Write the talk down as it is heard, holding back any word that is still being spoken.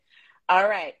All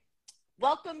right.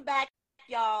 Welcome back,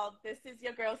 y'all. This is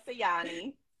your girl,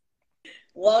 Sayani.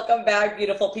 Welcome back,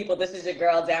 beautiful people. This is your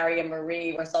girl, Daria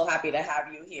Marie. We're so happy to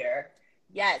have you here.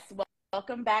 Yes.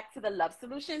 Welcome back to the Love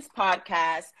Solutions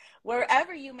podcast.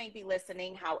 Wherever you may be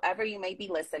listening, however you may be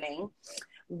listening,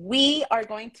 we are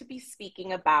going to be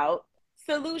speaking about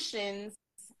solutions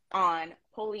on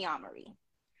polyamory.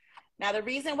 Now, the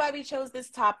reason why we chose this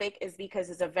topic is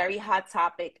because it's a very hot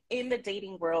topic in the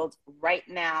dating world right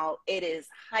now. It is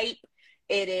hype.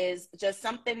 It is just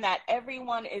something that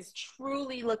everyone is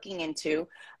truly looking into.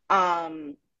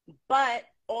 But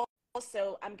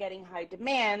also, I'm getting high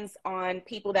demands on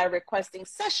people that are requesting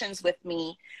sessions with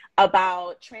me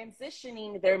about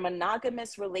transitioning their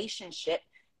monogamous relationship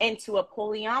into a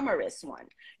polyamorous one.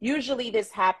 Usually this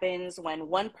happens when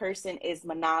one person is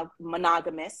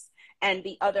monogamous and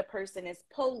the other person is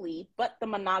poly, but the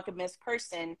monogamous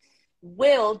person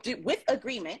will do, with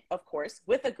agreement, of course,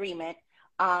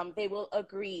 they will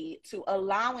agree to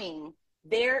allowing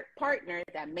their partner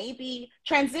that may be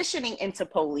transitioning into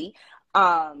poly,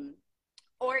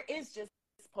 or is just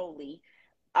poly,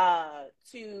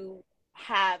 to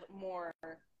have more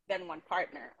than one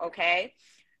partner, okay?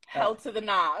 Hell to the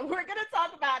nah. We're going to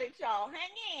talk about it, y'all. Hang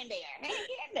in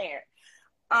there.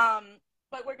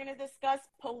 But we're going to discuss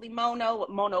polymono,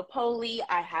 monopoly.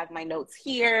 I have my notes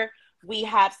here. We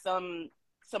have some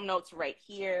notes right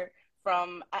here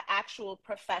from an actual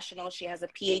professional. She has a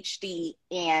PhD,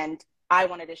 and I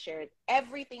wanted to share it.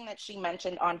 Everything that she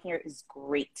mentioned on here is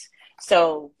great.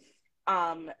 So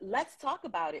let's talk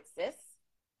about it, sis.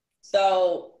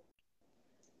 So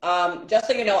just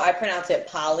so you know, I pronounce it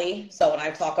poly. So when I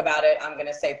talk about it, I'm going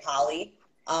to say poly.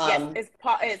 Yes,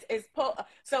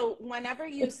 so whenever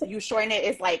you shorten it,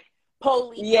 it's like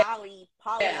poly, yeah.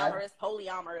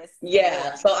 polyamorous.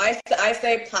 Yeah, so I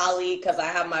say poly because I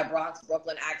have my Bronx,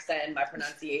 Brooklyn accent, and my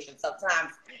pronunciation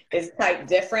sometimes is quite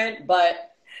different,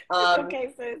 but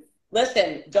okay, sis.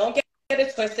 Listen, don't get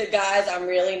it twisted, guys. I'm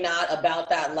really not about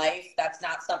that life. That's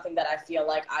not something that I feel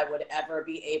like I would ever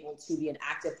be able to be an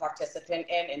active participant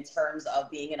in terms of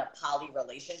being in a poly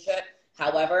relationship.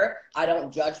 However, I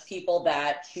don't judge people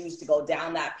that choose to go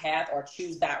down that path or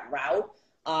choose that route.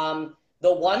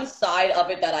 The one side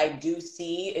of it that I do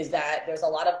see is that there's a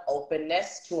lot of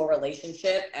openness to a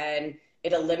relationship, and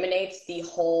it eliminates the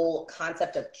whole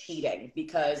concept of cheating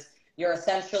because you're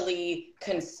essentially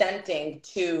consenting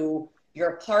to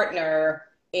your partner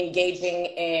engaging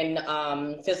in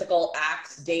physical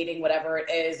acts, dating, whatever it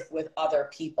is, with other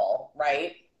people,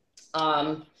 right?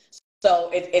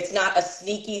 So it's not a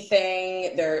sneaky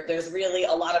thing. There's really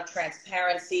a lot of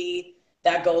transparency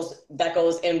that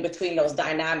goes in between those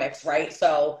dynamics, right?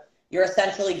 So you're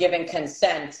essentially giving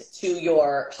consent to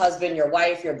your husband, your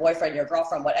wife, your boyfriend, your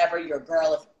girlfriend, whatever, your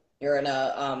girl, if you're in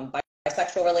a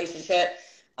bisexual relationship,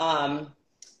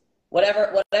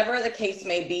 whatever the case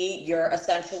may be, you're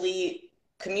essentially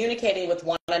communicating with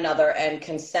one another and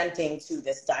consenting to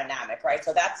this dynamic, right?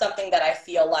 So that's something that I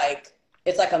feel like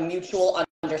it's like a mutual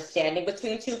understanding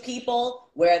between two people,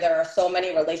 where there are so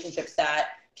many relationships that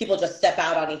people just step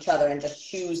out on each other and just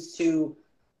choose to,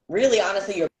 really,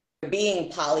 honestly, you're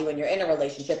being poly when you're in a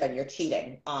relationship and you're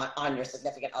cheating on your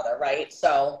significant other, right?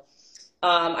 So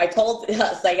I told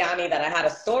Sayani that I had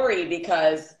a story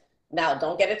because, now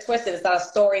don't get it twisted, it's not a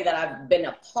story that I've been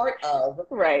a part of,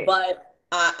 right? But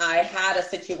I had a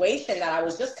situation that I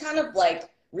was just kind of like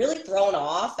really thrown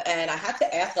off, and I had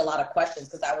to ask a lot of questions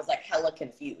because I was like hella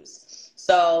confused.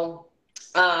 So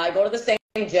I go to the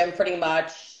same gym pretty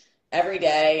much every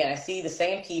day, and I see the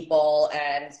same people,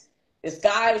 and this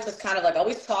guy was just kind of like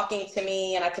always talking to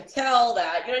me, and I could tell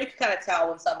that, you can kind of tell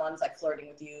when someone's like flirting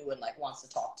with you and like wants to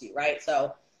talk to you, right?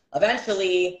 So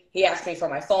eventually he asked me for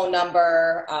my phone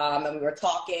number, and we were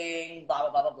talking, blah,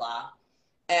 blah, blah, blah, blah.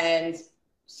 And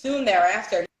soon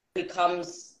thereafter, he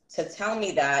comes to tell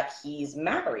me that he's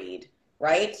married,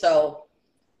 right? So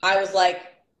I was like,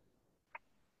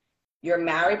 you're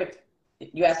married, but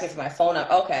you asked me for my phone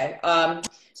number. Okay.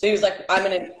 So he was like, I'm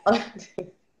going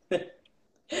to...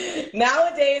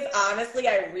 Nowadays, honestly,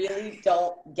 I really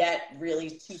don't get really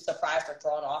too surprised or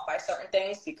thrown off by certain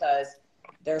things because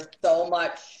there's so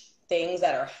much things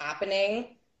that are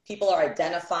happening. People are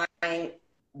identifying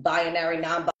binary,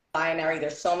 non-binary.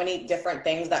 There's so many different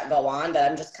things that go on that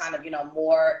I'm just kind of,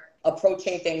 more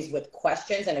approaching things with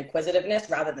questions and inquisitiveness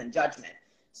rather than judgment.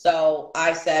 So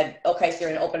I said, okay, so you're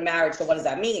in an open marriage, so what does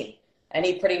that mean? And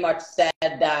he pretty much said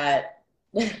that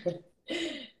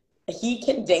he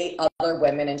can date other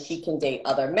women and she can date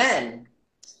other men.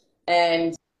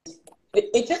 And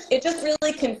it just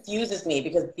really confuses me,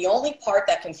 because the only part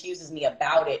that confuses me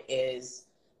about it is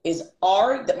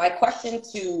my question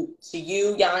to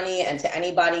you, Yanni, and to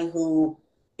anybody who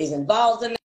is involved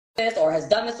in this or has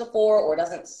done this before or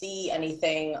doesn't see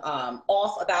anything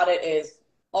off about it is,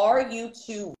 are you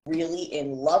two really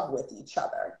in love with each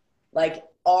other? Like,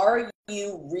 are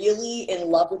you really in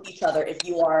love with each other if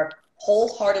you are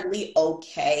wholeheartedly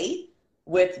okay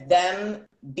with them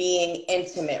being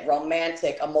intimate,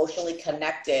 romantic, emotionally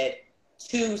connected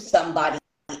to somebody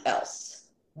else?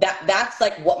 That's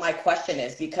like what my question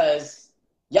is, because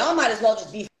y'all might as well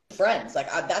just be friends. Like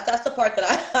that's the part that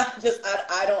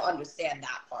I don't understand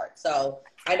that part. So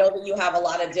I know that you have a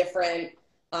lot of different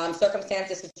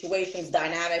circumstances, situations,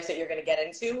 dynamics that you're going to get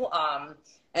into.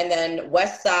 And then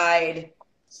West Side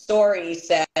Story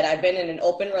said, I've been in an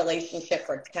open relationship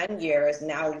for 10 years,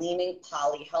 now leaning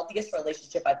poly, healthiest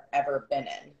relationship I've ever been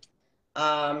in.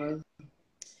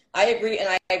 I agree, and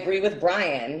I agree with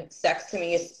Brian. Sex to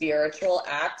me is spiritual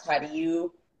act. How do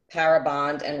you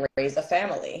parabond and raise a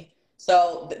family?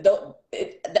 So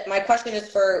my question is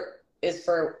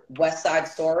for West Side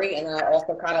Story, and I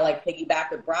also kind of like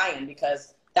piggyback with Brian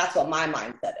because that's what my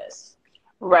mindset is.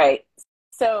 Right.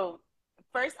 So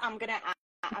first, I'm gonna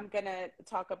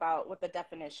talk about what the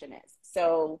definition is.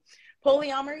 So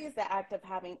polyamory is the act of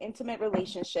having intimate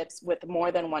relationships with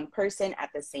more than one person at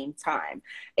the same time.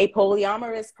 A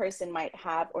polyamorous person might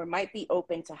have or might be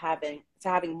open to having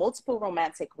multiple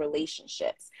romantic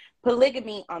relationships.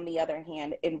 Polygamy, on the other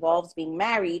hand, involves being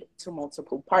married to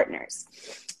multiple partners.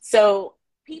 So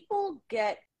people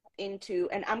get into,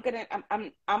 and I'm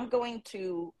going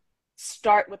to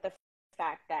start with the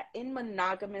fact that in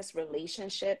monogamous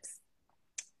relationships,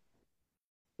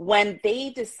 when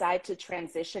they decide to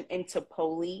transition into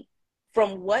poly,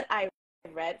 from what I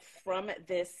read from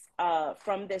this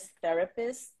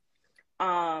therapist,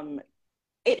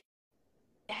 it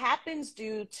happens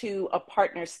due to a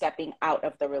partner stepping out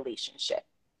of the relationship.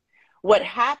 What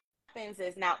happens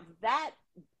is, now that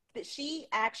she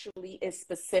actually is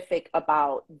specific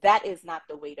about, that is not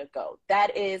the way to go.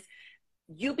 That is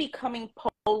you becoming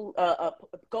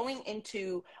going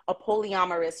into a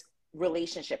polyamorous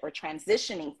relationship or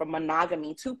transitioning from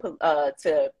monogamy to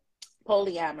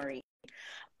polyamory.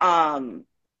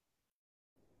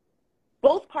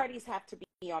 Both parties have to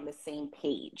be on the same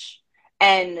page,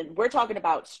 and we're talking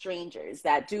about strangers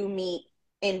that do meet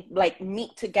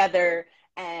together,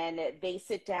 and they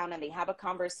sit down and they have a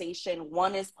conversation.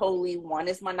 One is poly, one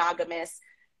is monogamous.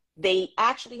 They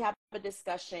actually have a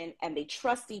discussion and they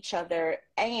trust each other,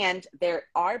 and there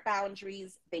are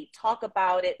boundaries. They talk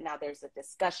about it. Now there's a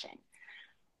discussion.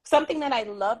 Something that I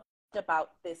loved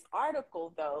about this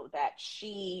article, though, that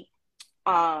she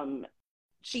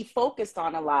focused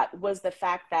on a lot, was the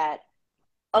fact that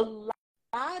a lot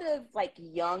of like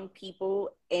young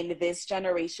people in this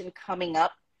generation coming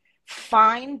up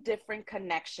find different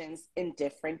connections in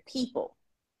different people.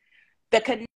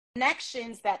 The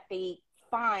connections that they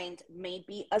find may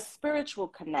be a spiritual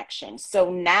connection. So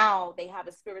now they have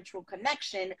a spiritual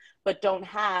connection, but don't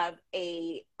have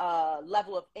a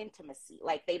level of intimacy.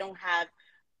 Like they don't have,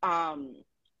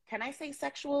 can I say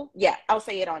sexual? Yeah, I'll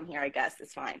say it on here, I guess,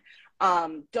 it's fine.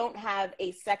 Don't have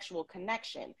a sexual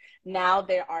connection. Now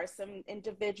there are some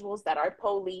individuals that are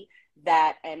poly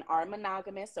and are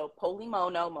monogamous, so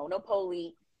polymono,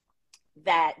 monopoly,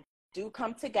 that do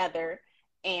come together,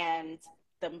 and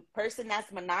the person that's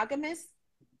monogamous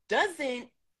doesn't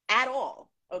at all,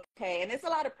 okay? And it's a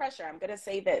lot of pressure. I'm going to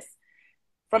say this.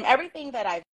 From everything that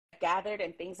I've gathered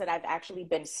and things that I've actually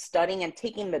been studying and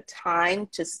taking the time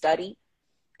to study,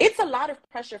 it's a lot of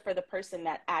pressure for the person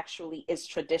that actually is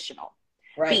traditional.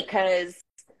 Right. Because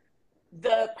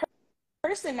the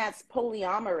person that's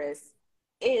polyamorous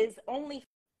is only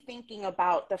thinking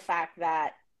about the fact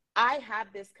that I have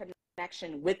this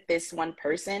connection with this one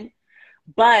person,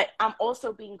 but I'm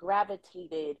also being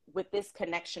gravitated with this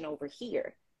connection over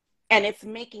here. And it's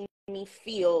making me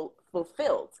feel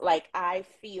fulfilled. Like I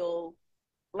feel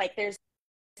like there's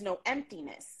no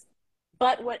emptiness.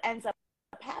 But what ends up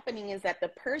happening is that the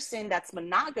person that's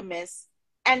monogamous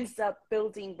ends up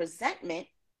building resentment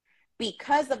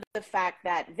because of the fact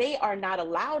that they are not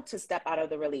allowed to step out of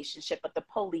the relationship, but the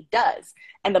poly does.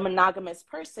 And the monogamous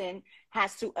person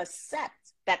has to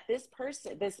accept that this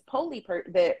person, the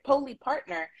poly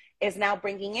partner is now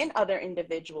bringing in other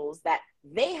individuals that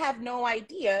they have no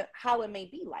idea how it may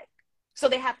be like. So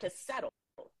they have to settle.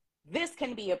 This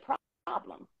can be a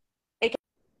problem. It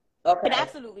can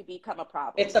absolutely become a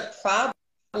problem. It's a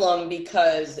problem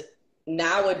because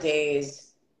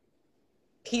nowadays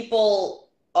people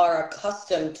are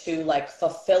accustomed to like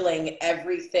fulfilling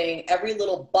everything. Every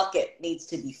little bucket needs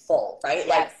to be full, right? Yes.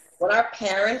 Like when our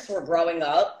parents were growing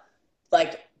up,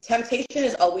 like temptation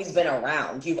has always been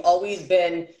around. You've always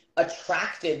been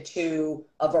attracted to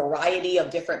a variety of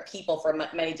different people for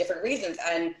many different reasons.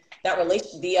 And that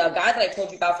the guy that I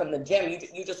told you about from the gym,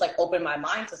 you just like opened my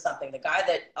mind to something. The guy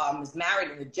that was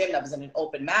married in the gym, that was in an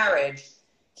open marriage,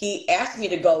 he asked me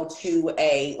to go to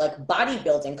a like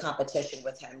bodybuilding competition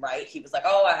with him, right? He was like,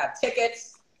 oh, I have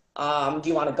tickets. Do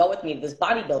you want to go with me to this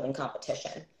bodybuilding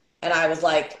competition? And I was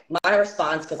like, my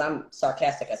response, because I'm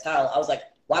sarcastic as hell, I was like,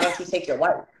 why don't you take your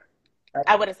wife? Right?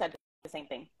 I would have said the same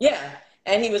thing. Yeah.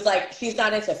 And he was like, she's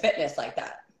not into fitness like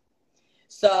that.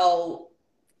 So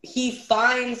he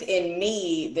finds in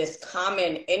me this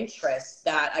common interest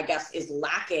that I guess is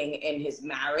lacking in his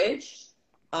marriage.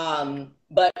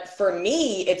 But for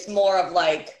me, it's more of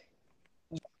like,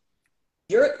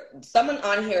 someone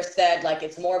on here said like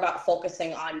it's more about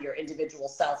focusing on your individual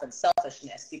self and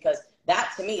selfishness, because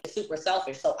that to me is super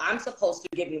selfish. So I'm supposed to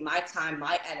give you my time,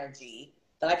 my energy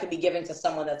that I could be giving to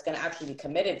someone that's going to actually be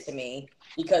committed to me,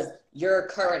 because your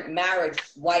current marriage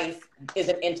wife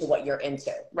isn't into what you're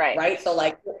into. Right. So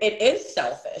like it is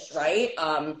selfish, right?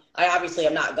 I obviously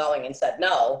am not going and said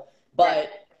no,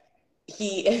 but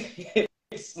he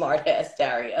smart ass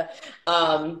Daria.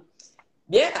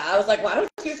 Yeah, I was like, why don't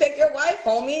you take your wife,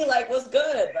 homie? Like, what's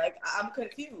good? Like, I'm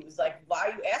confused. Like, why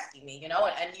are you asking me, you know?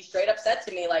 And he straight up said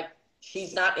to me, like,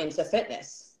 she's not into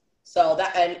fitness. So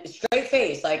that, and straight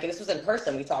face, like, this was in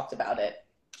person, we talked about it.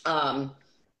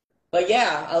 But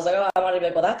yeah, I was like, oh, I want to be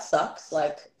like, well, that sucks.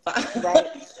 Like,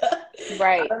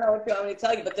 right. I don't know what you want me to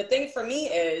tell you. But the thing for me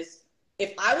is,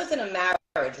 if I was in a marriage,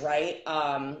 right?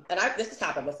 And this has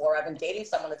happened before. I've been dating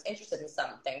someone that's interested in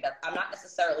something that I'm not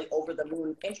necessarily over the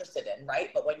moon interested in, right?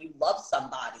 But when you love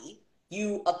somebody,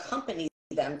 you accompany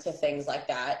them to things like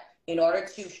that in order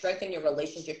to strengthen your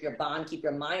relationship, your bond, keep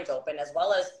your mind open, as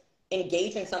well as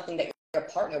engage in something that your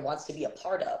partner wants to be a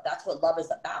part of. That's what love is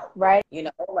about, right? You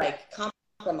know, like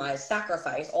compromise,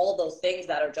 sacrifice, all of those things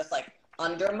that are just like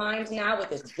undermined now with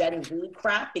this Gen Z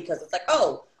crap, because it's like,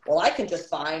 oh, well, I can just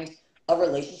find a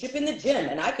relationship in the gym,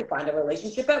 and I could find a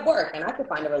relationship at work, and I could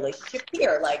find a relationship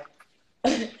here. Like,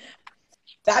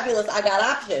 fabulous, I got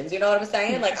options. You know what I'm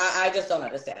saying? Like, I just don't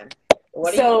understand.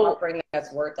 What are you offering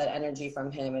that's worth that energy from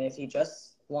him? And if you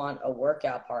just want a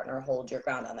workout partner, hold your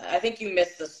ground on that. I think you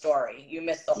missed the story. You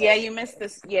missed the whole story. You missed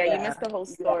this. Yeah, you missed the whole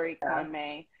story,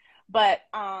 Conmay. But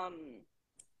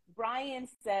Brian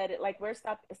said, like, we're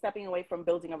stepping away from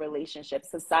building a relationship.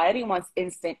 Society wants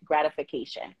instant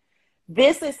gratification.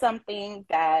 This is something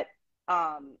that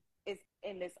is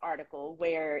in this article,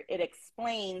 where it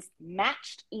explains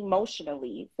matched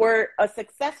emotionally for a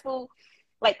successful,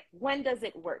 like, when does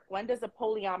it work? When does a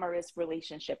polyamorous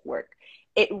relationship work?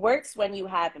 It works when you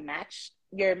have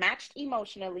you're matched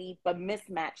emotionally, but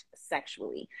mismatched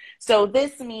sexually. So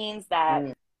this means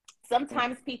that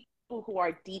sometimes people who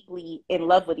are deeply in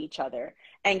love with each other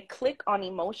and click on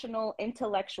emotional,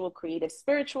 intellectual, creative,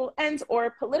 spiritual, and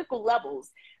or political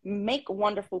levels make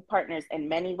wonderful partners in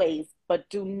many ways, but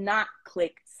do not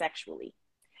click sexually.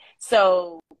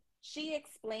 So she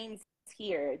explains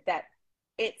here that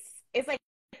it's like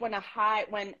when a high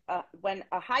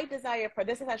desire,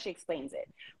 this is how she explains it.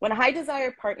 When a high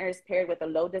desire partner is paired with a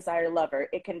low desire lover,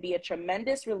 it can be a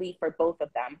tremendous relief for both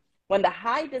of them when the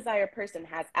high desire person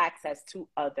has access to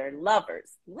other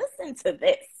lovers. Listen to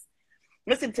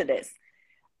this.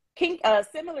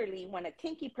 Similarly, when a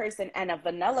kinky person and a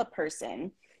vanilla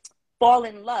person fall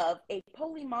in love, a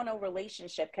polymono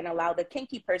relationship can allow the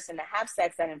kinky person to have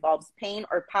sex that involves pain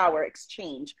or power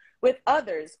exchange with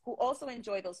others who also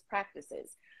enjoy those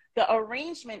practices. The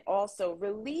arrangement also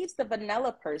relieves the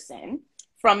vanilla person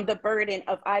from the burden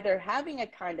of either having a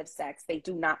kind of sex they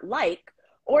do not like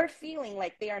or feeling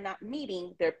like they are not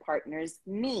meeting their partner's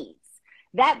needs.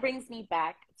 That brings me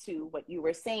back to what you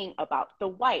were saying about the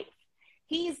wife.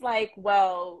 He's like,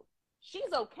 well,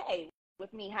 she's okay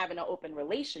with me having an open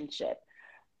relationship.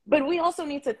 But we also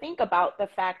need to think about the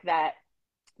fact that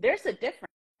there's a difference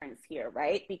here,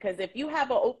 right? Because if you have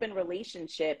an open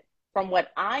relationship, from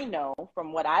what I know,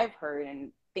 from what I've heard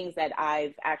and things that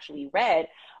I've actually read,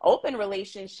 open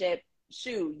relationship,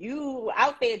 you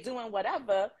out there doing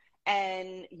whatever,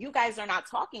 and you guys are not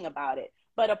talking about it.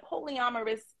 But a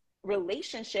polyamorous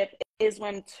relationship is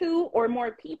when two or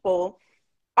more people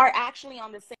are actually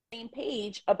on the same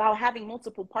page about having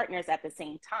multiple partners at the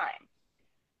same time.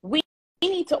 We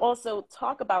need to also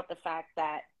talk about the fact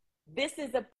that this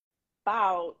is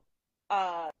about,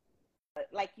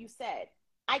 like you said,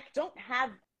 I don't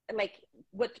have, like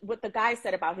what the guy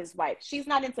said about his wife. She's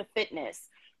not into fitness,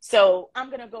 so I'm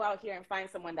going to go out here and find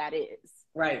someone that is.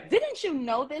 Right. Didn't you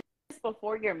know this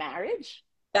before your marriage?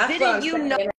 That's Didn't you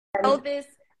know this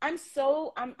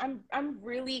I'm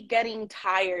really getting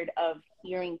tired of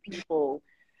hearing people.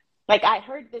 Like, I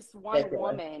heard this one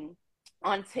woman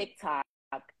on TikTok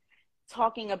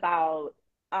talking about,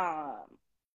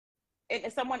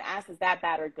 and someone asked, is that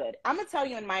bad or good? I'm gonna tell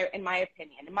you, in my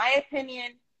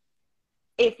opinion,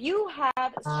 if you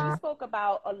have, she spoke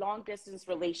about a long distance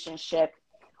relationship,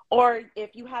 or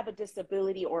if you have a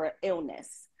disability or an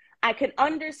illness, I can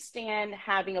understand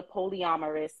having a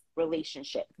polyamorous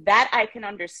relationship. That I can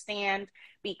understand,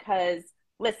 because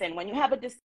listen, when you have a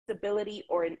disability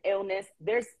or an illness,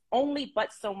 there's only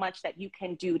but so much that you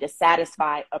can do to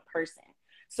satisfy a person.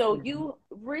 So you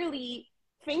really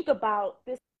think about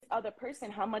this other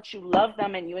person, how much you love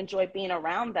them and you enjoy being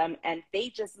around them, and they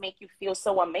just make you feel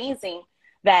so amazing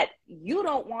that you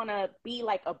don't want to be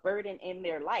like a burden in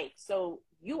their life. So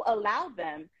you allow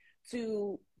them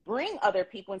to bring other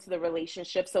people into the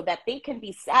relationship so that they can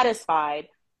be satisfied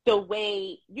the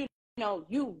way you know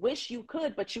you wish you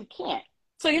could, but you can't.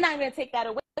 So you're not going to take that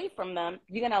away from them.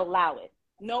 You're going to allow it.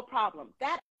 No problem.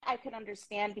 That I can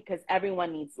understand, because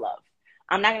everyone needs love.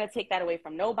 I'm not going to take that away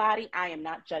from nobody. I am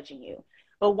not judging you.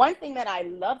 But one thing that I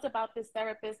loved about this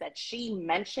therapist that she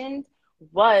mentioned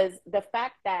was the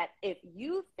fact that if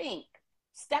you think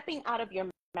stepping out of your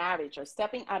marriage or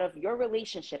stepping out of your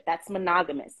relationship that's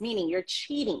monogamous, meaning you're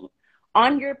cheating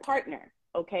on your partner,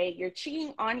 okay? You're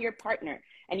cheating on your partner,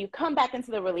 and you come back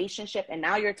into the relationship and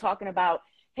now you're talking about,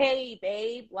 hey,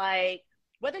 babe, like,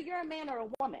 whether you're a man or a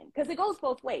woman, because it goes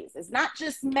both ways. It's not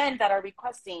just men that are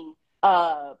requesting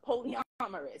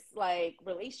polyamorous like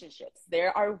relationships.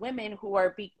 There are women who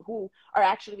are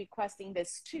actually requesting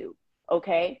this too,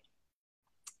 okay?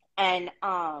 And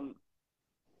come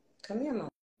here, Mom.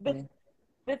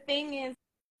 The thing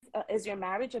is your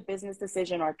marriage a business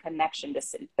decision or a connection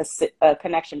decision?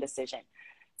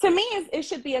 To me, it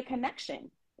should be a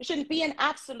connection. It shouldn't be an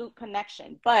absolute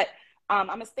connection. But I'm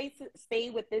gonna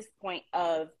stay with this point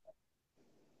of,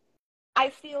 I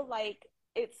feel like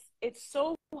it's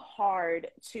so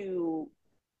hard to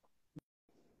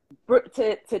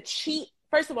cheat.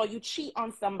 First of all, you cheat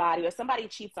on somebody, or somebody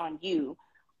cheats on you,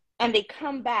 and they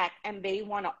come back and they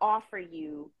want to offer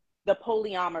you the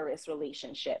polyamorous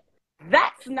relationship.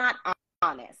 That's not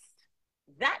honest.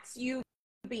 That's you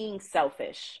being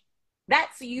selfish.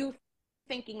 That's you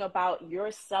thinking about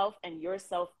yourself and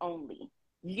yourself only.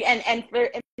 And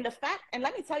the fact, and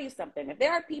let me tell you something, if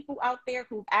there are people out there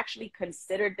who actually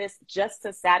considered this just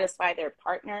to satisfy their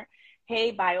partner,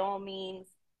 hey, by all means,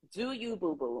 do you,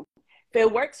 boo-boo. If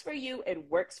it works for you, it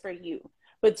works for you.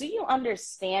 But do you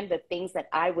understand the things that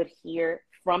I would hear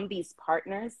from these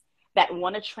partners that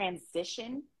want to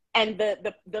transition? And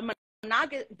the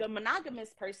monogamous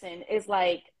person is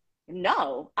like,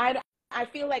 no, I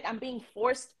feel like I'm being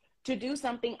forced to do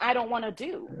something I don't want to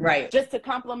do, right, just to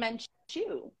compliment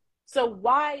you. So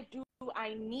why do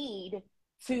I need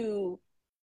to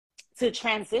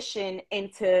transition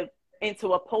into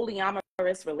a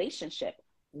polyamorous relationship?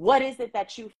 What is it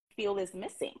that you feel is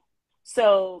missing?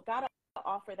 So gotta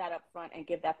offer that up front and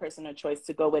give that person a choice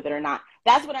to go with it or not.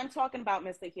 That's what I'm talking about,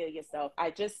 Mr. Heal Yourself.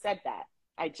 I just said that.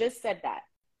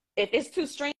 If it's two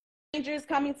strangers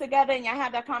coming together and you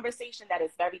have that conversation, that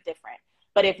is very different.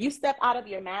 But if you step out of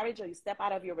your marriage or you step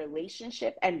out of your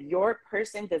relationship and your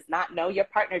person does not know, your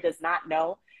partner does not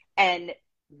know, and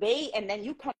then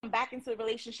you come back into the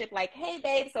relationship like, hey,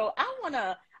 babe, so I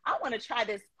wanna try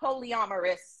this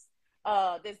polyamorous,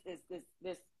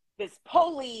 this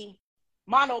poly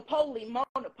mono,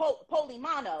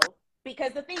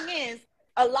 because the thing is,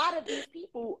 a lot of these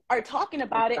people are talking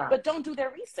about it but don't do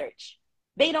their research.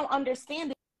 They don't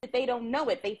understand it. They don't know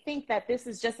it. They think that this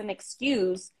is just an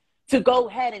excuse to go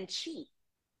ahead and cheat.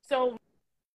 So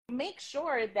make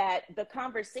sure that the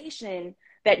conversation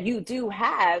that you do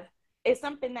have is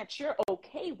something that you're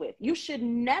okay with. You should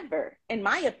never, in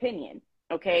my opinion,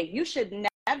 okay, you should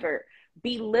never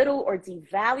belittle or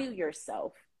devalue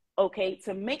yourself, okay,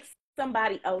 to make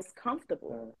somebody else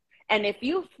comfortable. And if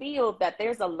you feel that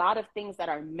there's a lot of things that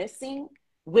are missing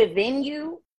within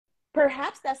you,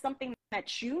 perhaps that's something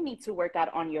that you need to work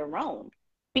out on your own.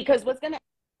 Because what's going to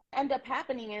end up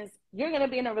happening is you're going to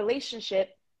be in a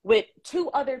relationship with two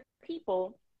other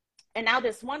people, and now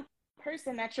this one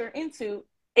person that you're into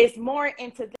is more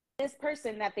into this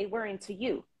person that they were into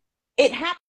you. It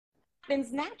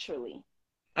happens naturally.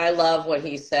 I love what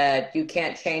he said. You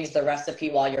can't change the recipe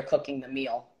while you're cooking the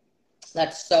meal.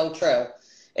 That's so true.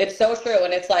 It's so true.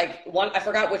 And it's like I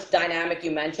forgot which dynamic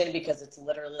you mentioned, because it's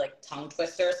literally like tongue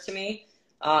twisters to me.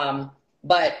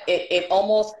 But it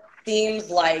almost seems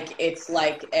like it's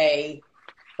like a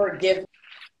forgiveness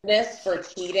for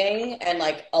cheating and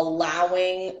like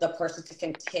allowing the person to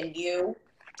continue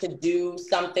to do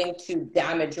something to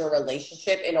damage your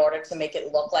relationship in order to make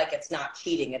it look like it's not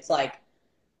cheating. It's like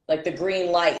the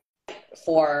green light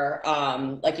for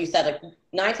like you said, like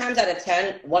 9 times out of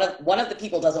 10, one of the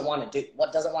people doesn't want to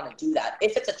do that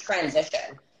if it's a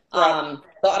transition. Right.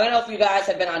 So I don't know if you guys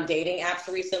have been on dating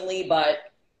apps recently,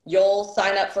 but you'll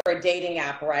sign up for a dating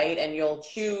app, right? And you'll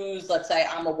choose, let's say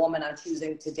I'm a woman, I'm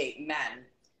choosing to date men.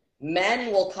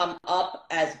 Men will come up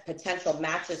as potential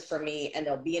matches for me, and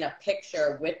they'll be in a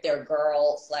picture with their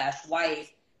girl slash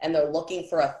wife, and they're looking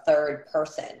for a third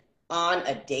person on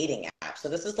a dating app. So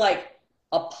this is like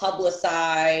a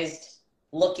publicized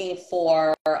looking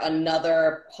for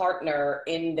another partner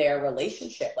in their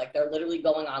relationship. Like they're literally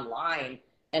going online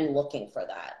and looking for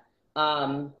that.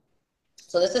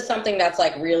 So this is something that's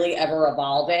like really ever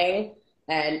evolving.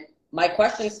 And my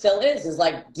question still is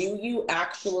like, do you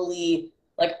actually,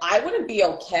 like, I wouldn't be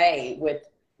okay with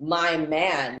my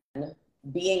man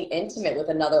being intimate with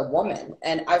another woman.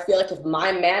 And I feel like if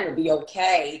my man would be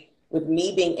okay with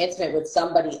me being intimate with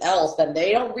somebody else, then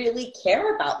they don't really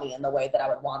care about me in the way that I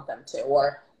would want them to.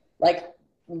 Or like,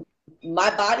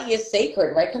 my body is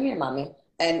sacred, right? Come here, mommy.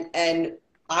 And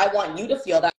I want you to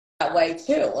feel that way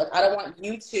too. Like, I don't want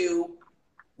you to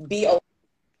be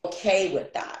okay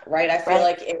with that, right? I feel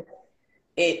like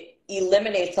it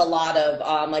eliminates a lot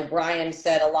of, like Brian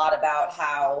said a lot about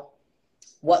how,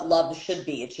 what love should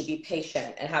be. It should be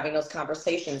patient and having those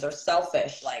conversations, or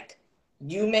selfish. Like,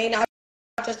 you may not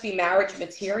just be marriage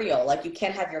material. Like, you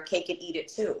can't have your cake and eat it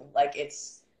too. Like,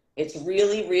 it's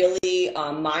really, really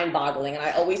mind-boggling. And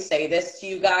I always say this to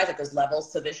you guys, that there's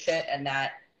levels to this shit, and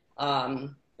that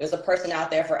there's a person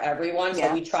out there for everyone.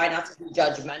 So we try not to be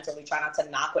judgmental. We try not to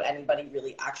knock what anybody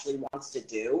really actually wants to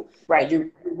do. Right.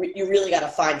 But you really got to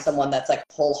find someone that's like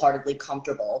wholeheartedly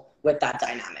comfortable with that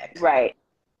dynamic. Right.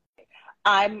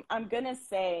 I'm gonna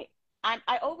say,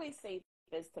 I always say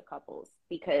this to couples,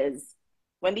 because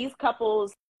when these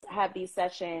couples have these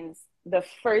sessions, the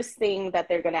first thing that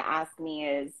they're gonna ask me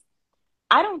is,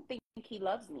 I don't think he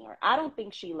loves me, or I don't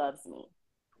think she loves me.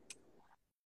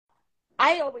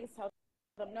 I always tell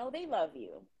them, no, they love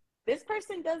you. This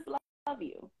person does love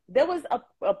you. There was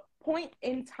a point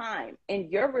in time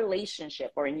in your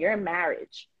relationship or in your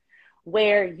marriage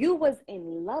where you was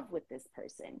in love with this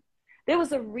person. There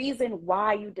was a reason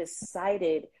why you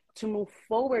decided to move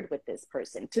forward with this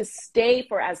person, to stay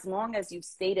for as long as you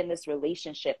stayed in this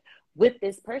relationship with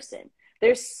this person.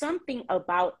 There's something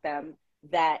about them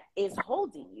that is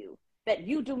holding you, that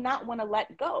you do not want to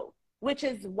let go, which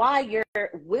is why you're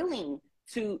willing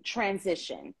to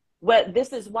transition.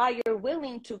 This is why you're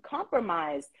willing to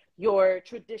compromise your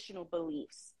traditional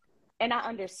beliefs. And I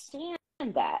understand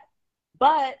that.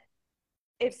 But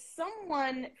if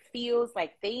someone feels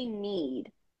like they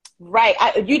need,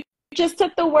 you just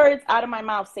took the words out of my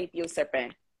mouth, Sapio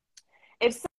Serpent.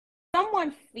 If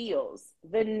someone feels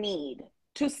the need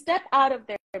to step out of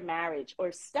their marriage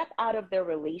or step out of their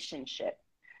relationship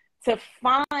to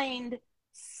find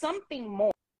something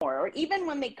more, or even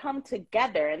when they come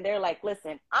together and they're like,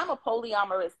 listen, I'm a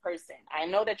polyamorous person. I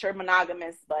know that you're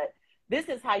monogamous, but this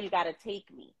is how you got to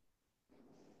take me.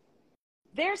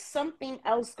 There's something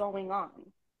else going on.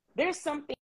 There's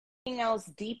something else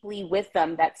deeply with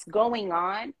them that's going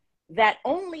on that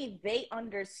only they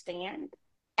understand,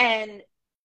 and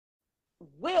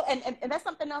that's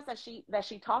something else that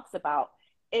she talks about,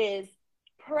 is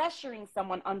pressuring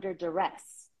someone under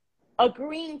duress,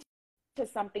 agreeing to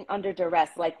something under duress.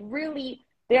 Like, really,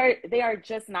 they are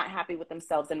just not happy with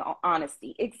themselves, in all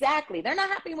honesty. Exactly. They're not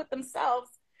happy with themselves.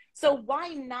 So why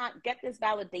not get this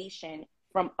validation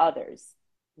from others?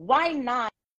 Why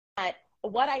not,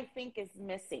 what I think is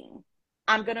missing,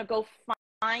 I'm going to go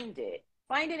find it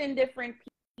in different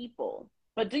people.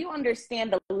 But do you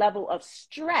understand the level of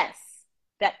stress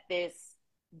that this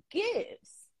gives?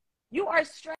 You are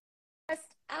stressed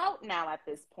out now at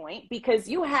this point, because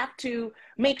you have to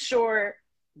make sure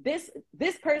this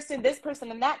person,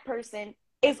 and that person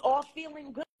is all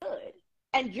feeling good,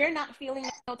 and you're not feeling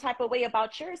no type of way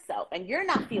about yourself, and you're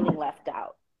not feeling left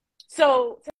out.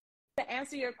 So to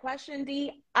answer your question,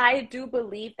 D, I do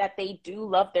believe that they do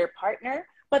love their partner,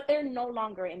 but they're no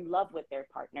longer in love with their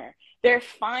partner. They're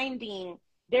finding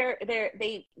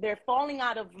they're falling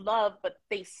out of love, but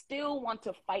they still want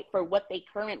to fight for what they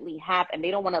currently have, and they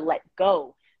don't want to let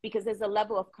go, because there's a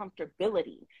level of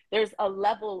comfortability. There's a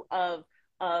level of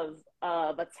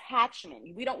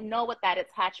attachment. We don't know what that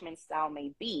attachment style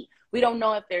may be. We don't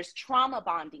know if there's trauma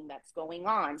bonding that's going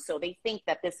on. So they think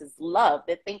that this is love.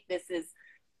 They think this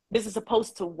is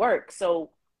supposed to work.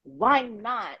 So why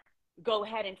not go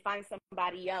ahead and find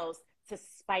somebody else to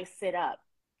spice it up?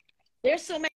 There's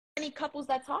so many couples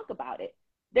that talk about it.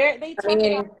 They I talk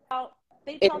mean, about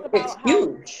they talk it's about how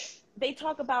huge. they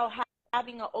talk about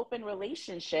having an open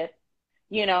relationship,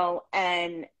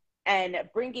 and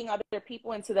bringing other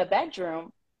people into the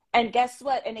bedroom. And guess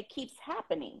what? And it keeps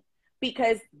happening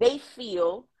because they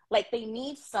feel like they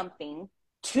need something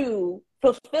to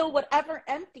fulfill whatever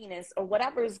emptiness or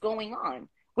whatever is going on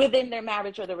within their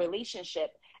marriage or the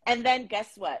relationship. And then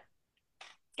guess what?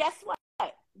 Guess what?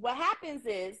 What happens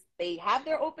is they have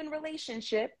their open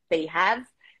relationship, they have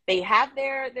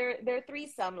their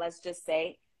threesome, let's just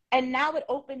say, and now it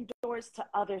opened doors to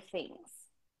other things.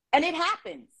 And it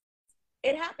happens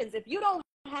if you don't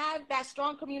have that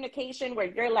strong communication where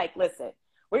you're like, listen,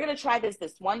 we're going to try this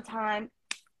one time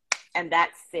and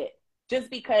that's it, just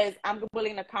because I'm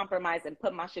willing to compromise and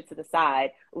put my shit to the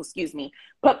side. Oh, excuse me,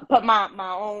 put my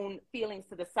own feelings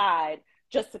to the side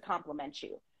just to compliment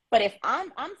you. But if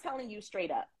I'm telling you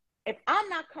straight up, if I'm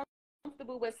not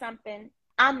comfortable with something,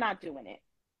 I'm not doing it.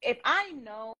 If I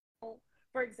know,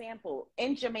 for example,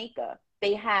 in Jamaica,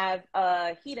 they have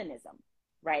hedonism,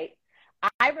 right?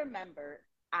 I remember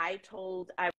I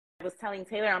was telling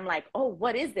Taylor, I'm like, oh,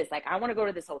 what is this? Like, I want to go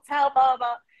to this hotel, blah,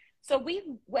 blah. So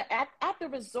we were at the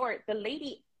resort, the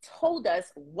lady told us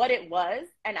what it was,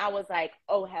 and I was like,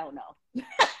 oh, hell no.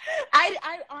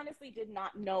 I honestly did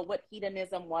not know what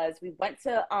hedonism was. We went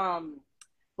to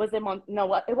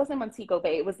it wasn't Montego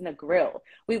Bay, it was Negril.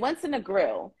 We went to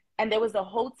Negril, and there was a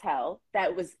hotel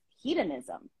that was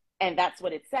hedonism, and that's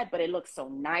what it said, but it looked so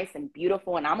nice and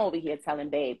beautiful, and I'm over here telling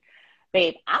babe,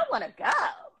 I want to go.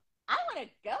 I want to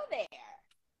go there.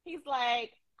 He's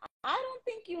like, I don't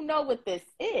think you know what this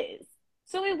is.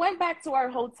 So we went back to our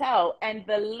hotel, and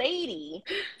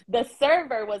the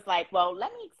server was like, well,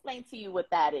 let me explain to you what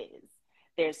that is.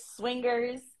 There's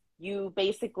swingers. You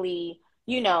basically,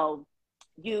 you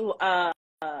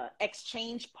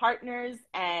exchange partners,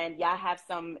 and y'all have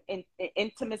some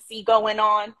intimacy going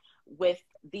on with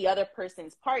the other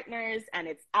person's partners, and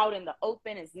it's out in the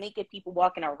open. It's naked people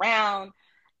walking around.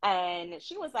 And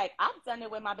she was like, I've done it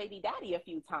with my baby daddy a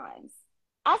few times.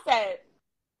 I said,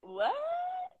 what?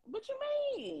 What you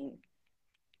mean?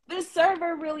 The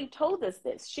server really told us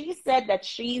this. She said that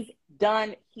she's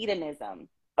done hedonism,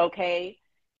 okay?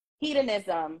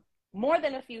 Hedonism more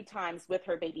than a few times with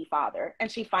her baby father,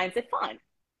 and she finds it fun.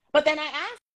 But then I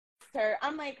asked her,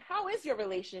 I'm like, how is your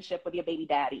relationship with your baby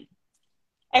daddy?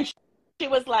 And she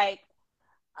was like,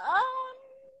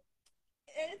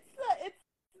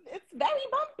 it's very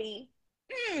bumpy.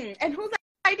 And whose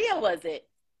idea was it?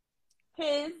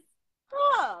 His.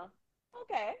 Huh.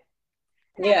 Okay.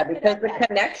 And I Yeah, left it because at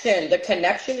that. the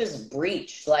connection is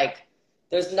breached. Like,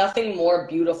 there's nothing more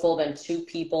beautiful than two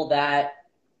people that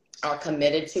are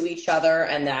committed to each other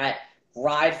and that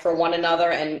ride for one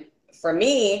another. And for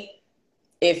me,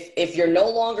 if you're no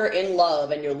longer in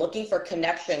love and you're looking for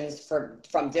connections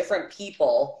from different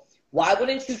people, why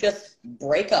wouldn't you just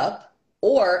break up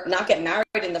or not get married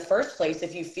in the first place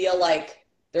if you feel like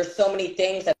there's so many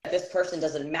things that this person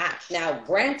doesn't match? Now,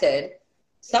 granted,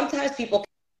 sometimes people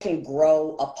can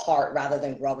grow apart rather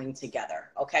than growing together.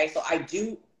 Okay. So I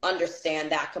do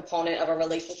understand that component of a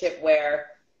relationship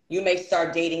where you may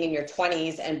start dating in your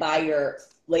 20s and by your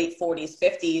late 40s,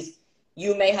 50s,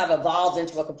 you may have evolved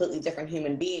into a completely different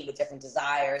human being with different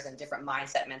desires and different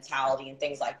mindset, mentality, and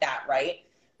things like that, right?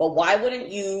 But why wouldn't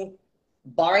you,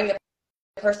 barring the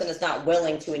person is not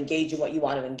willing to engage in what you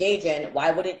want to engage in, why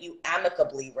wouldn't you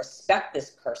amicably respect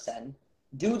this person,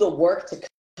 do the work to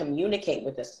communicate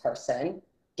with this person,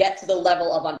 get to the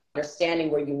level of understanding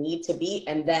where you need to be,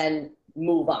 and then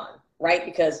move on, right?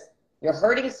 Because you're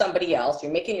hurting somebody else,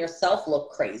 you're making yourself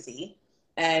look crazy,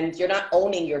 and you're not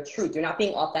owning your truth. You're not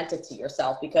being authentic to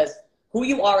yourself, because who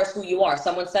you are is who you are.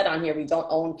 Someone said on here, we don't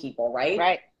own people, right?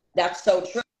 Right. That's so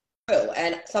true.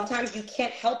 And sometimes you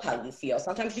can't help how you feel.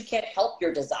 Sometimes you can't help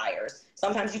your desires.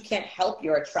 Sometimes you can't help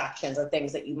your attractions or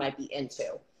things that you might be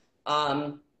into.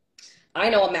 I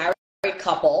know a married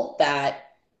couple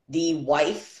that the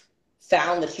wife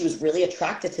found that she was really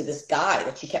attracted to this guy,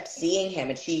 that she kept seeing him,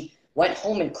 and she went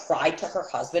home and cried to her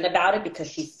husband about it because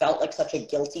she felt like such a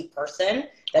guilty person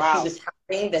that Wow. she was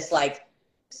having this like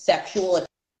sexual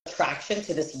attraction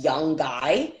to this young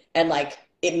guy, and like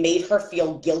it made her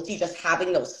feel guilty just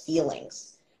having those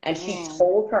feelings. And she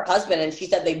told her husband, and she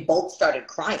said they both started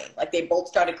crying. Like, they both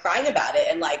started crying about it.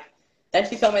 And like, then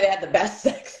she told me they had the best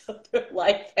sex of their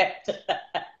life after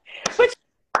that.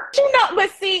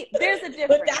 But see, there's a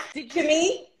difference. But that, to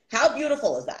me, how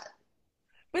beautiful is that?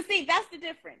 But see, that's the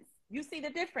difference. You see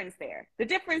the difference there. The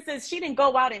difference is she didn't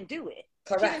go out and do it.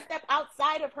 Correct. She didn't step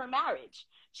outside of her marriage.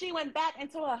 She went back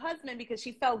and told her husband because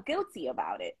she felt guilty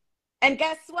about it. And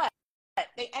guess what?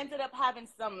 they ended up having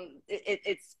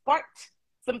it sparked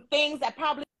some things that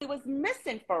probably was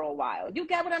missing for a while. You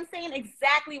get what I'm saying?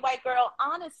 Exactly, white girl,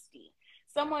 honesty.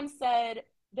 Someone said,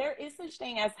 there is such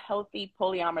thing as healthy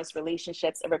polyamorous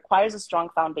relationships. It requires a strong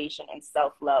foundation and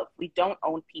self-love. We don't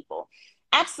own people.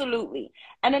 Absolutely.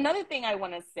 And another thing I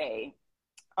want to say,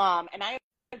 and I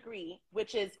agree,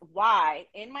 which is why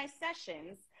in my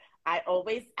sessions, I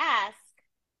always ask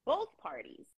both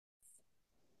parties,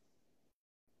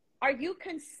 are you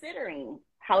considering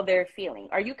how they're feeling?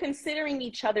 Are you considering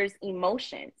each other's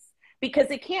emotions?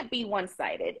 Because it can't be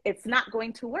one-sided. It's not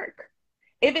going to work.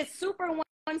 If it's super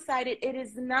one-sided, it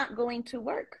is not going to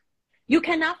work. You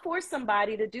cannot force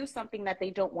somebody to do something that they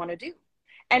don't want to do.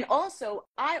 And also,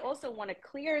 I also want to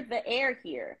clear the air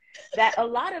here that a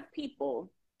lot of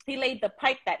people, he laid the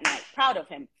pipe that night. Proud of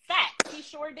him. Fact, he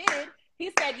sure did.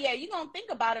 He said, yeah, you're going to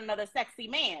think about another sexy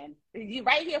man. You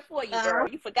right here for you, girl.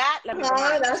 You forgot? Let me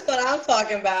remind you. That's what I'm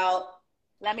talking about.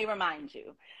 Let me remind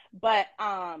you. But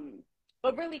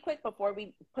really quick before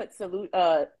we put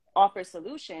offer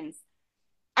solutions,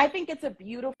 I think it's a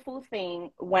beautiful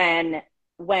thing when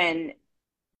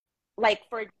like,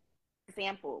 for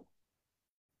example,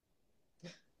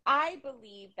 I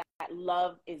believe that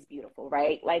love is beautiful,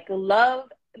 right? Like love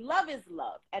is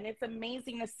love, and it's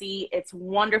amazing to see. It's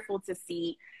wonderful to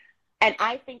see. And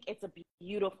I think it's a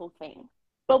beautiful thing.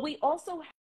 But we also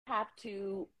have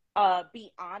to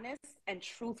be honest and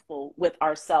truthful with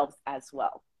ourselves as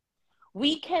well.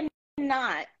 We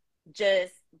cannot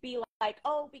just be like,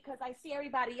 oh, because I see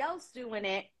everybody else doing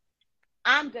it,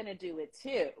 I'm going to do it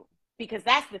too. Because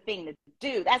that's the thing to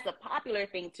do. That's a popular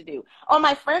thing to do. Oh,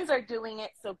 my friends are doing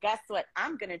it, so guess what?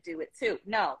 I'm going to do it too.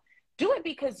 No, do it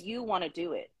because you want to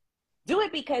do it. Do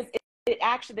it because it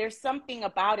actually, there's something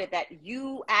about it that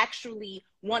you actually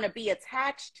want to be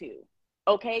attached to.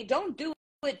 Okay? Don't do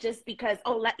it just because,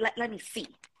 oh, let me see.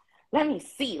 Let me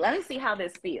see how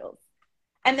this feels.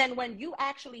 And then when you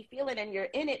actually feel it and you're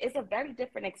in it, it's a very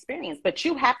different experience. But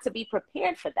you have to be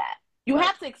prepared for that. You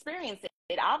have to experience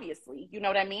it, obviously, you know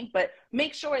what I mean? But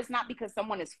make sure it's not because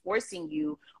someone is forcing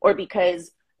you or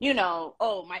because, you know,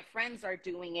 oh, my friends are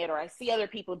doing it or I see other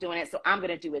people doing it, so I'm going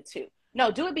to do it too. No,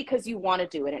 do it because you want to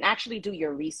do it and actually do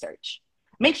your research.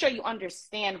 Make sure you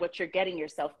understand what you're getting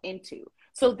yourself into.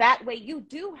 So that way you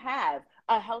do have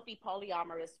a healthy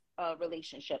polyamorous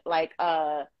relationship. Like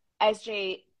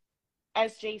SJ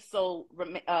Soul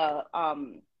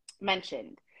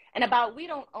mentioned. And about we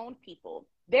don't own people.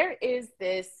 There is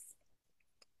this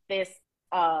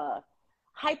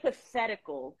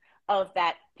hypothetical of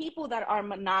that people that are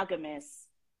monogamous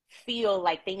feel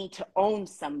like they need to own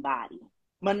somebody.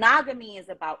 Monogamy is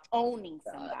about owning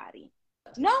somebody.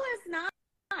 No, it's not.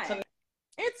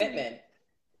 It's commitment.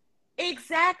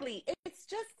 Exactly. It's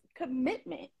just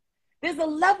commitment. There's a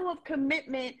level of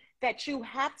commitment that you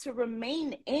have to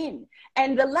remain in.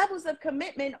 And the levels of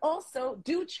commitment also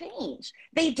do change.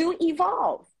 They do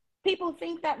evolve. People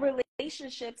think that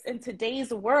relationships in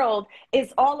today's world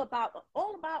is all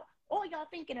y'all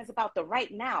thinking is about the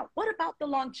right now. What about the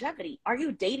longevity? Are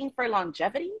you dating for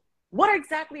longevity? What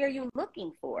exactly are you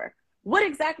looking for? What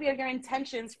exactly are your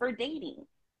intentions for dating?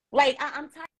 Like, I'm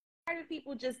tired of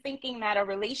people just thinking that a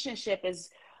relationship is,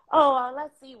 oh,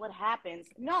 let's see what happens.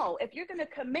 No, if you're going to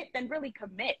commit, then really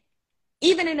commit.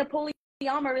 Even in a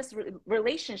polyamorous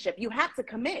relationship, you have to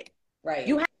commit. Right.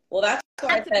 You have well, that's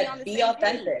why I said be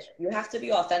authentic. page. You have to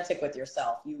be authentic with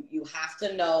yourself. You have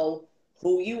to know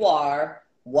who you are,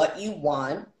 what you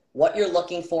want, what you're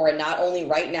looking for, and not only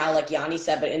right now, like Yanni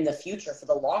said, but in the future for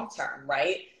the long term,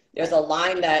 right? There's a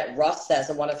line that Russ says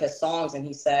in one of his songs, and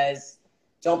he says,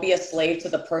 don't be a slave to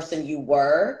the person you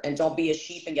were, and don't be a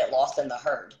sheep and get lost in the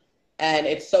herd. And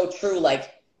it's so true.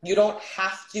 Like, you don't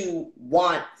have to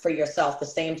want for yourself the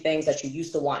same things that you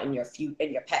used to want in your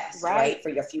past, right? For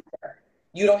your future.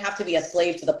 You don't have to be a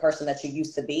slave to the person that you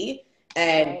used to be.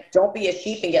 And don't be a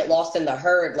sheep and get lost in the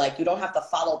herd. Like, you don't have to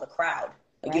follow the crowd.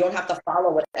 Like, you don't have to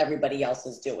follow what everybody else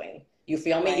is doing. You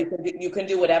feel me? You can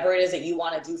do whatever it is that you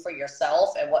want to do for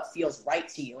yourself and what feels right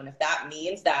to you. And if that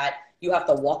means that you have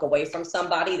to walk away from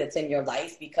somebody that's in your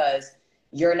life because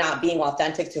you're not being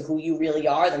authentic to who you really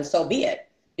are, then so be it.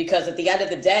 Because at the end of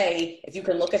the day, if you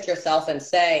can look at yourself and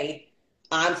say,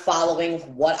 I'm following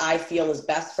what I feel is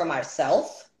best for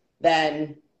myself,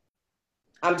 then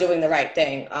I'm doing the right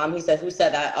thing. He said, who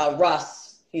said that?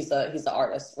 Russ. He's the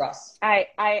artist, Russ.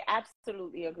 I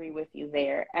absolutely agree with you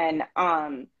there. And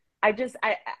I just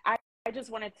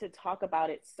wanted to talk about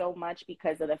it so much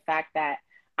because of the fact that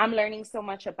I'm learning so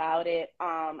much about it.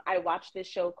 I watched this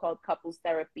show called Couples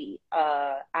Therapy.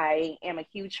 I am a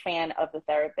huge fan of the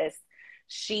therapist.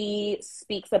 She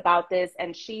speaks about this,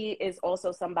 and she is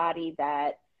also somebody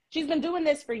that she's been doing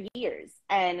this for years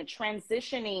and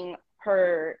transitioning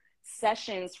her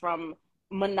sessions from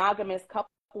monogamous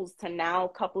couples to now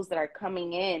couples that are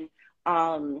coming in.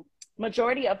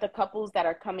 Majority of the couples that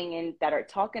are coming in that are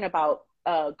talking about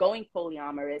going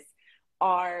polyamorous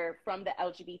are from the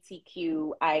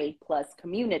LGBTQI plus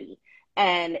community.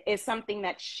 And it's something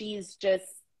that she's just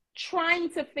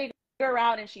trying to figure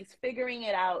out, and she's figuring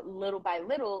it out little by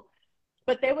little.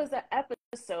 But there was an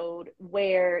episode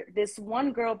where this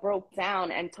one girl broke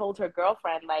down and told her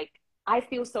girlfriend, like, I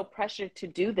feel so pressured to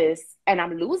do this and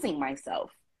I'm losing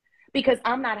myself because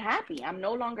I'm not happy. I'm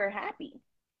no longer happy.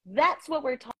 That's what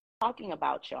we're talking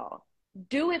about, y'all.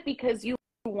 Do it because you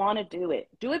want to do it.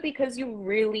 Do it because you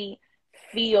really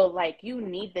feel like you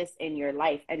need this in your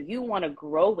life and you want to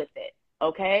grow with it,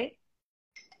 okay?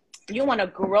 You want to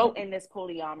grow in this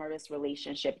polyamorous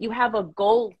relationship. You have a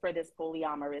goal for this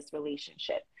polyamorous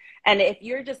relationship. And if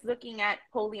you're just looking at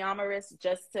polyamorous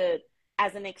just to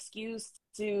as an excuse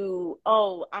to,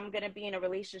 oh, I'm going to be in a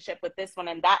relationship with this one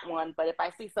and that one, but if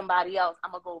I see somebody else,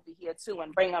 I'm going to go over here too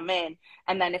and bring them in.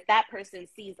 And then if that person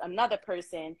sees another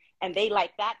person and they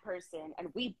like that person and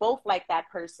we both like that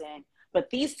person, but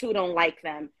these two don't like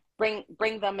them, bring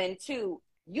them in too.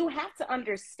 You have to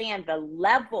understand the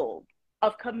level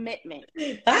of commitment.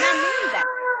 And I mean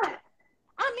that.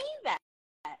 I mean that.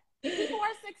 People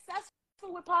are successful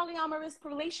with polyamorous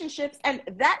relationships, and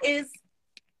that is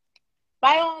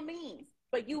by all means.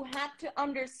 But you have to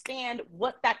understand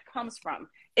what that comes from,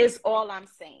 is all I'm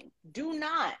saying. Do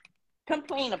not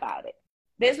complain about it.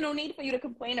 There's no need for you to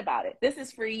complain about it. This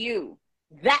is for you.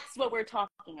 That's what we're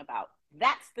talking about.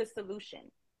 That's the solution.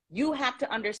 You have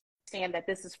to understand that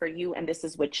this is for you and this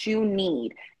is what you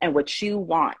need and what you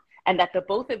want, and that the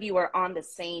both of you are on the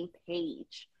same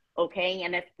page, okay?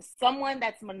 And if someone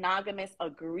that's monogamous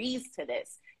agrees to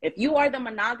this, if you are the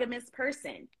monogamous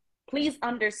person, please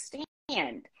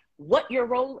understand what your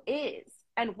role is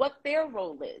and what their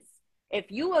role is.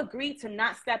 If you agree to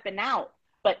not stepping out,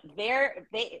 but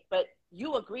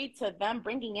you agree to them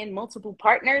bringing in multiple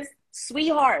partners,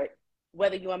 sweetheart,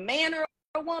 whether you're a man or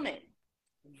a woman,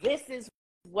 this is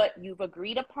what you've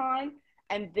agreed upon,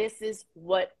 and this is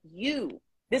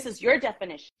your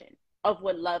definition of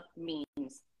what love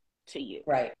means to you.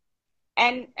 Right.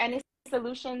 And any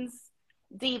solutions,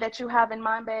 D, that you have in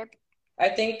mind, babe? I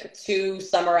think to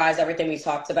summarize everything we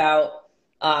talked about,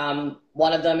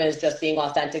 one of them is just being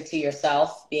authentic to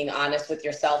yourself, being honest with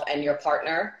yourself and your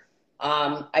partner.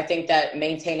 I think that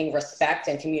maintaining respect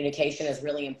and communication is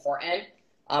really important.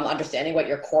 Understanding what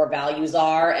your core values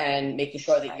are and making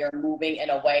sure that you're moving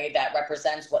in a way that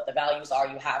represents what the values are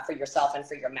you have for yourself and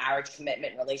for your marriage,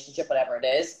 commitment, relationship, whatever it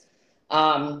is.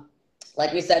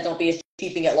 Like we said, don't be a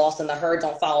sheep and get lost in the herd.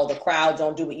 Don't follow the crowd.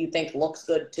 Don't do what you think looks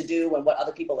good to do and what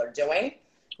other people are doing.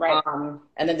 Right.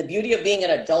 And then the beauty of being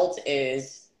an adult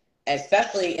is,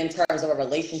 especially in terms of a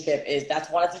relationship, is that's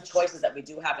one of the choices that we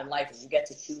do have in life, is you get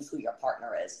to choose who your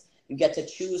partner is. You get to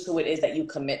choose who it is that you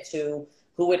commit to,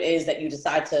 who it is that you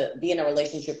decide to be in a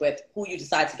relationship with, who you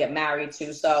decide to get married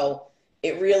to. So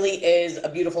it really is a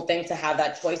beautiful thing to have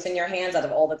that choice in your hands out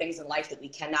of all the things in life that we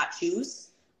cannot choose.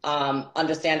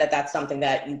 Understand that that's something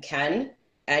that you can,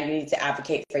 and you need to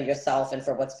advocate for yourself and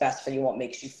for what's best for you, what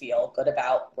makes you feel good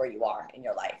about where you are in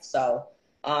your life. So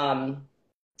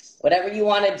whatever you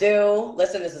want to do,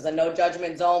 listen, this is a no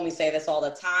judgment zone. We say this all the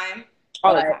time.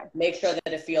 All the time. Make sure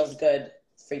that it feels good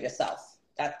for yourself.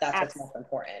 That's what's most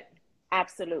important.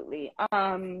 Absolutely.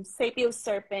 Sapio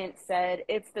Serpent said,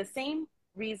 it's the same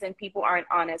reason people aren't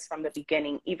honest from the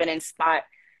beginning, even in spite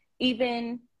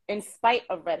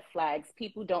of red flags.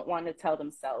 People don't want to tell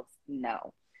themselves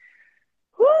no.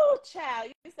 Whoo,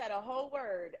 child, you said a whole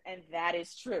word, and that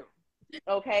is true.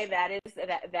 Okay, that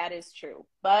is true.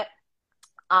 But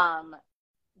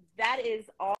that is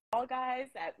all, guys,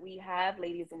 that we have,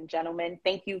 ladies and gentlemen.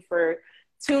 Thank you for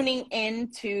tuning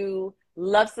in to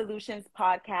Love Solutions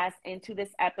Podcast, into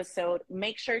this episode.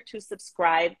 Make sure to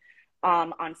subscribe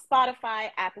on Spotify,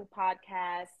 Apple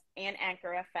Podcasts, and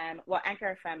Anchor FM. Well,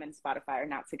 Anchor FM and Spotify are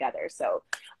not together, so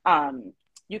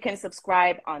you can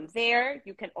subscribe on there.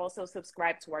 You can also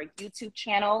subscribe to our YouTube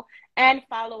channel and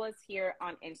follow us here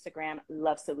on Instagram,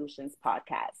 Love Solutions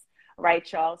Podcast. All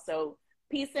right, y'all. So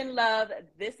peace and love.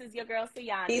 This is your girl,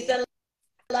 Sayani. Peace and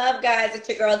love, guys. It's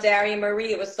your girl, Darian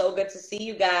Marie. It was so good to see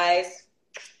you guys.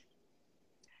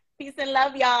 Peace and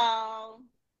love, y'all.